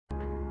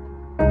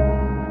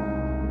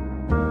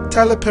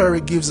Tyler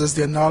Perry gives us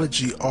the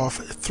analogy of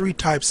three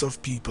types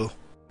of people.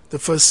 The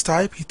first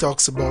type he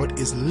talks about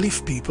is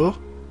leaf people,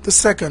 the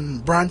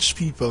second branch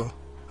people,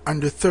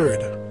 and the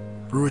third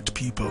root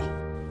people.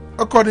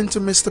 According to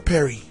Mr.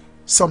 Perry,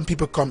 some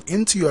people come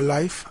into your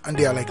life and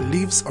they are like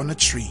leaves on a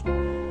tree.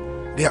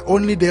 They are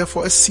only there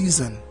for a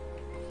season.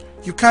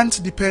 You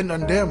can't depend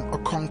on them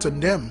or count on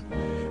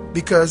them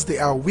because they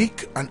are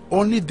weak and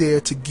only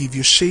there to give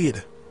you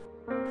shade.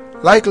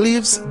 Like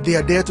leaves, they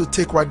are there to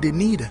take what they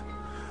need,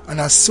 and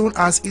as soon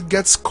as it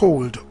gets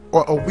cold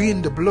or a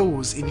wind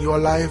blows in your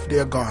life, they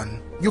are gone.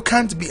 You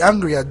can't be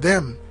angry at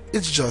them,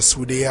 it's just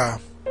who they are.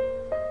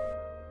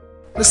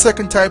 The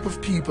second type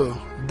of people,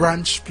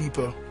 branch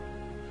people.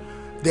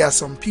 There are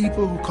some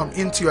people who come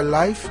into your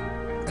life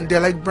and they're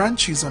like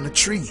branches on a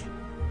tree.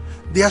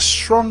 They are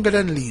stronger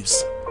than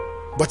leaves,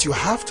 but you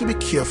have to be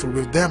careful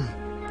with them.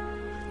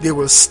 They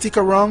will stick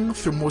around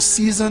through most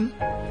seasons,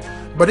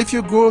 but if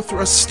you go through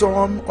a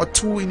storm or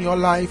two in your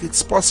life,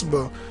 it's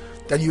possible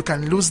that you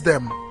can lose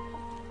them.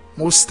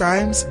 Most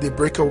times they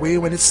break away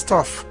when it's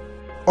tough.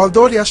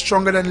 Although they are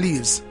stronger than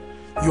leaves,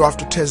 you have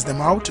to test them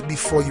out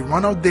before you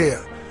run out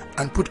there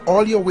and put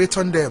all your weight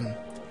on them.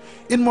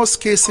 In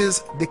most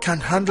cases, they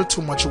can't handle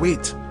too much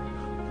weight.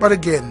 But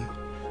again,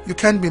 you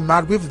can't be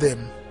mad with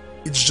them.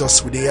 It's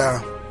just who they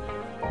are.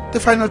 The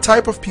final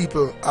type of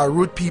people are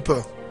root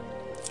people.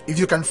 If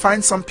you can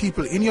find some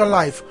people in your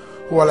life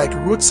who are like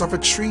roots of a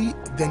tree,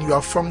 then you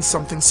have found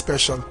something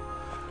special.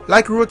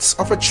 Like roots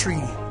of a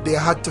tree, they are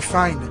hard to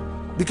find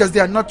because they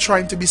are not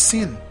trying to be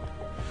seen.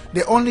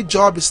 Their only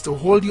job is to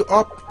hold you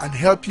up and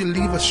help you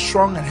live a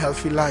strong and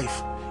healthy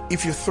life.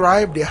 If you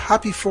thrive, they're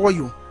happy for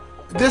you.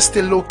 They're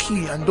still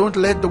low-key and don't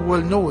let the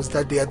world know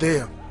that they are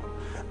there.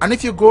 And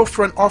if you go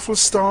through an awful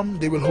storm,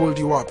 they will hold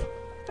you up.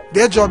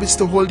 Their job is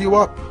to hold you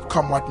up,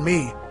 come what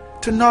may,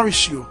 to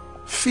nourish you,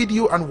 feed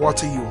you and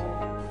water you.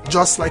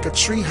 Just like a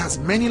tree has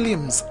many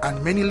limbs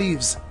and many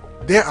leaves,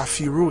 there are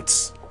few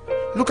roots.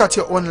 Look at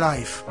your own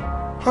life.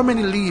 How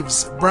many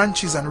leaves,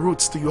 branches and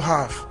roots do you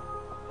have?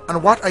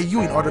 And what are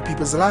you in other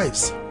people's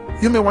lives?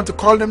 You may want to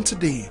call them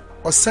today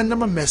or send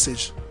them a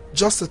message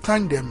just to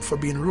thank them for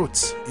being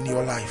roots in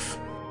your life.